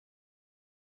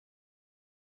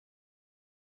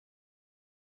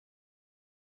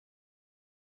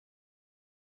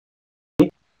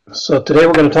So today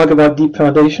we're going to talk about deep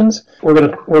foundations. We're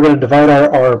going to divide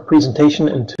our presentation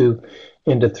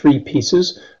into three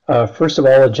pieces. First of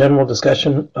all, a general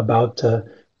discussion about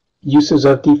uses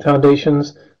of deep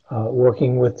foundations,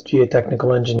 working with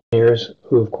geotechnical engineers,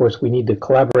 who of course we need to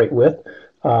collaborate with,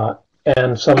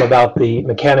 and some about the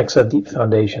mechanics of deep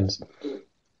foundations.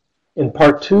 In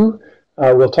part two,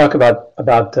 we'll talk about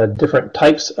different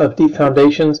types of deep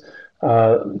foundations,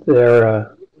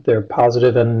 their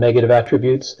positive and negative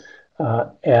attributes,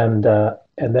 and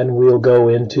then we'll go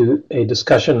into a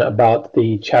discussion about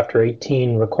the Chapter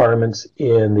 18 requirements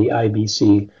in the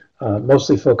IBC,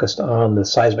 mostly focused on the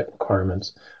seismic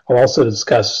requirements. I'll also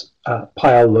discuss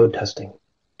pile load testing.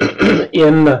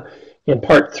 In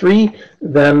part three,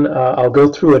 then I'll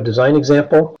go through a design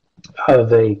example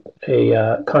of a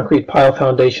concrete pile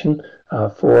foundation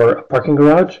for a parking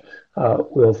garage.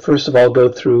 We'll first of all go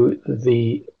through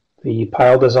the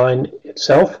pile design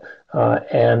itself,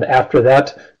 and after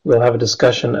that we'll have a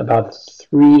discussion about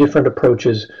three different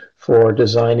approaches for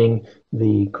designing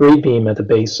the grade beam at the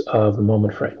base of the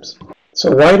moment frames.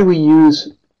 So why do we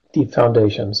use deep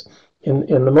foundations? In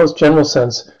the most general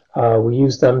sense, we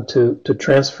use them to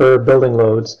transfer building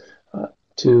loads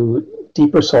to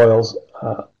deeper soils,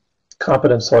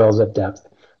 competent soils at depth.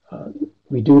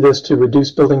 We do this to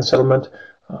reduce building settlement,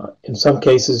 in some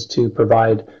cases to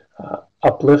provide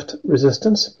uplift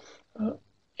resistance,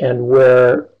 and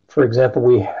where, for example,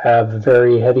 we have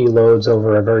very heavy loads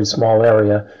over a very small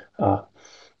area,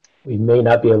 we may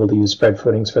not be able to use spread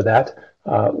footings for that.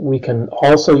 We can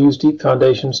also use deep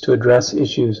foundations to address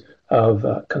issues of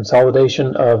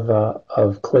consolidation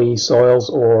of clayey soils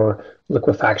or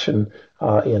liquefaction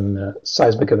in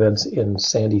seismic events in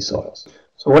sandy soils.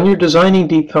 So when you're designing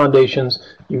deep foundations,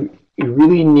 you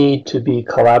really need to be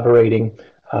collaborating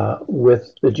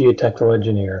with the geotechnical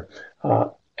engineer.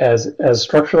 As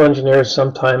structural engineers,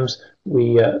 sometimes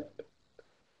we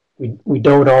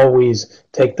don't always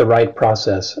take the right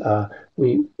process.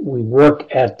 We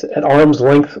work at arm's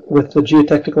length with the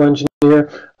geotechnical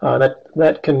engineer.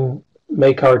 That can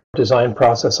make our design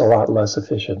process a lot less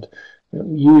efficient.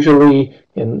 Usually,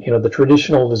 in the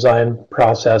traditional design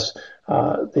process,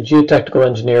 the geotechnical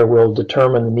engineer will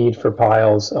determine the need for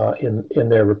piles in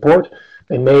their report.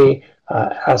 They may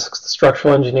ask the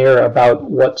structural engineer about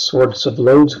what sorts of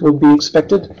loads will be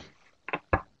expected,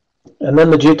 and then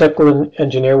the geotechnical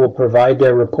engineer will provide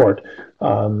their report,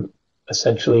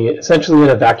 essentially in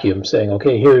a vacuum, saying,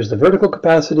 okay, here's the vertical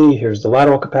capacity, here's the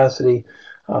lateral capacity,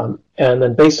 and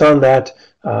then based on that,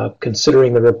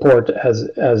 considering the report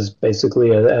as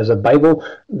basically as a Bible,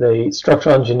 the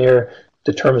structural engineer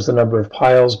determines the number of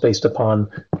piles based upon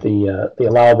the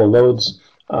allowable loads,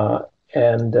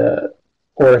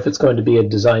 or if it's going to be a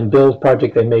design build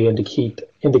project, they may indicate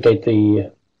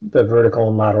the vertical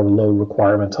and lateral load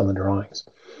requirements on the drawings.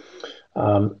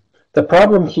 The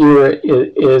problem here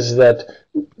is that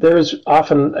there's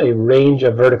often a range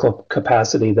of vertical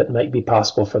capacity that might be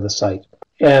possible for the site.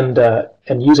 And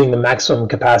using the maximum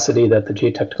capacity that the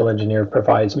geotechnical engineer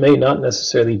provides may not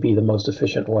necessarily be the most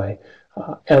efficient way.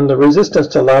 And the resistance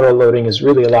to lateral loading is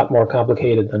really a lot more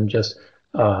complicated than just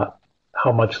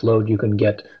how much load you can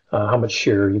get, how much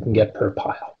shear you can get per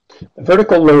pile. The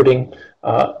vertical loading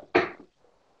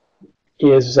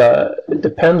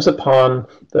depends upon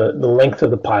the length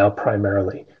of the pile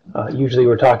primarily. Usually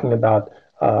we're talking about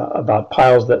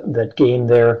piles that gain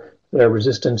their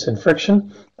resistance in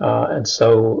friction, and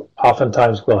so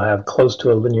oftentimes we'll have close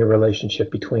to a linear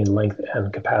relationship between length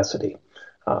and capacity.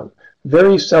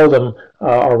 Very seldom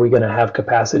are we going to have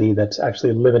capacity that's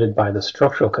actually limited by the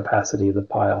structural capacity of the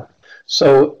pile.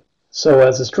 So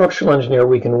as a structural engineer,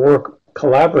 we can work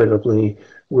collaboratively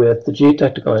with the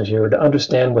geotechnical engineer to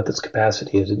understand what its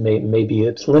capacity is. Maybe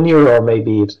it's linear, or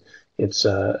maybe it's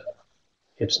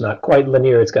not quite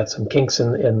linear. It's got some kinks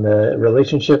in the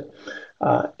relationship,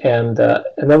 and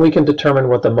then we can determine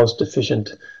what the most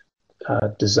efficient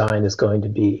design is going to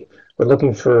be. We're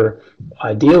looking for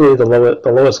ideally the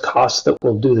lowest cost that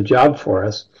will do the job for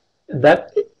us. And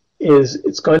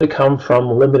it's going to come from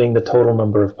limiting the total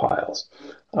number of piles.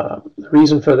 The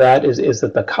reason for that is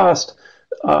that the cost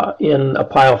in a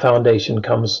pile foundation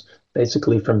comes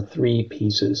basically from three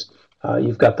pieces.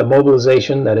 You've got the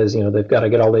mobilization, that is, they've got to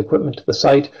get all the equipment to the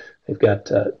site. They've got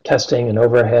testing and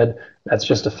overhead. That's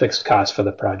just a fixed cost for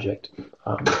the project.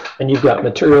 And you've got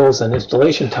materials and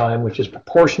installation time, which is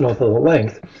proportional to the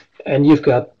length. And you've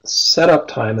got setup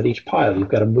time at each pile. You've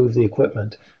got to move the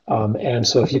equipment. And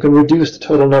so if you can reduce the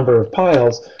total number of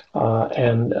piles,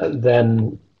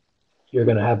 then you're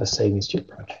going to have a savings to your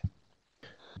project.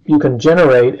 You can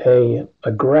generate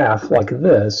a graph like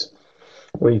this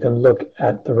where you can look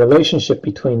at the relationship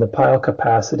between the pile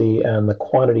capacity and the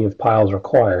quantity of piles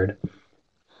required.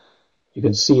 You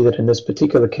can see that in this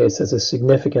particular case there's a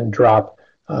significant drop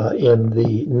in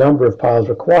the number of piles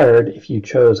required if you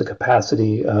chose a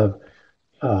capacity of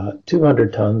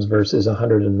 200 tons versus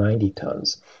 190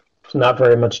 tons. There's not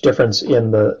very much difference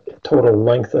in the total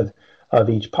length of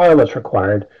each pile that's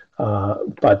required,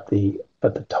 but the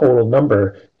total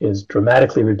number is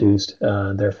dramatically reduced,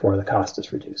 therefore the cost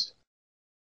is reduced.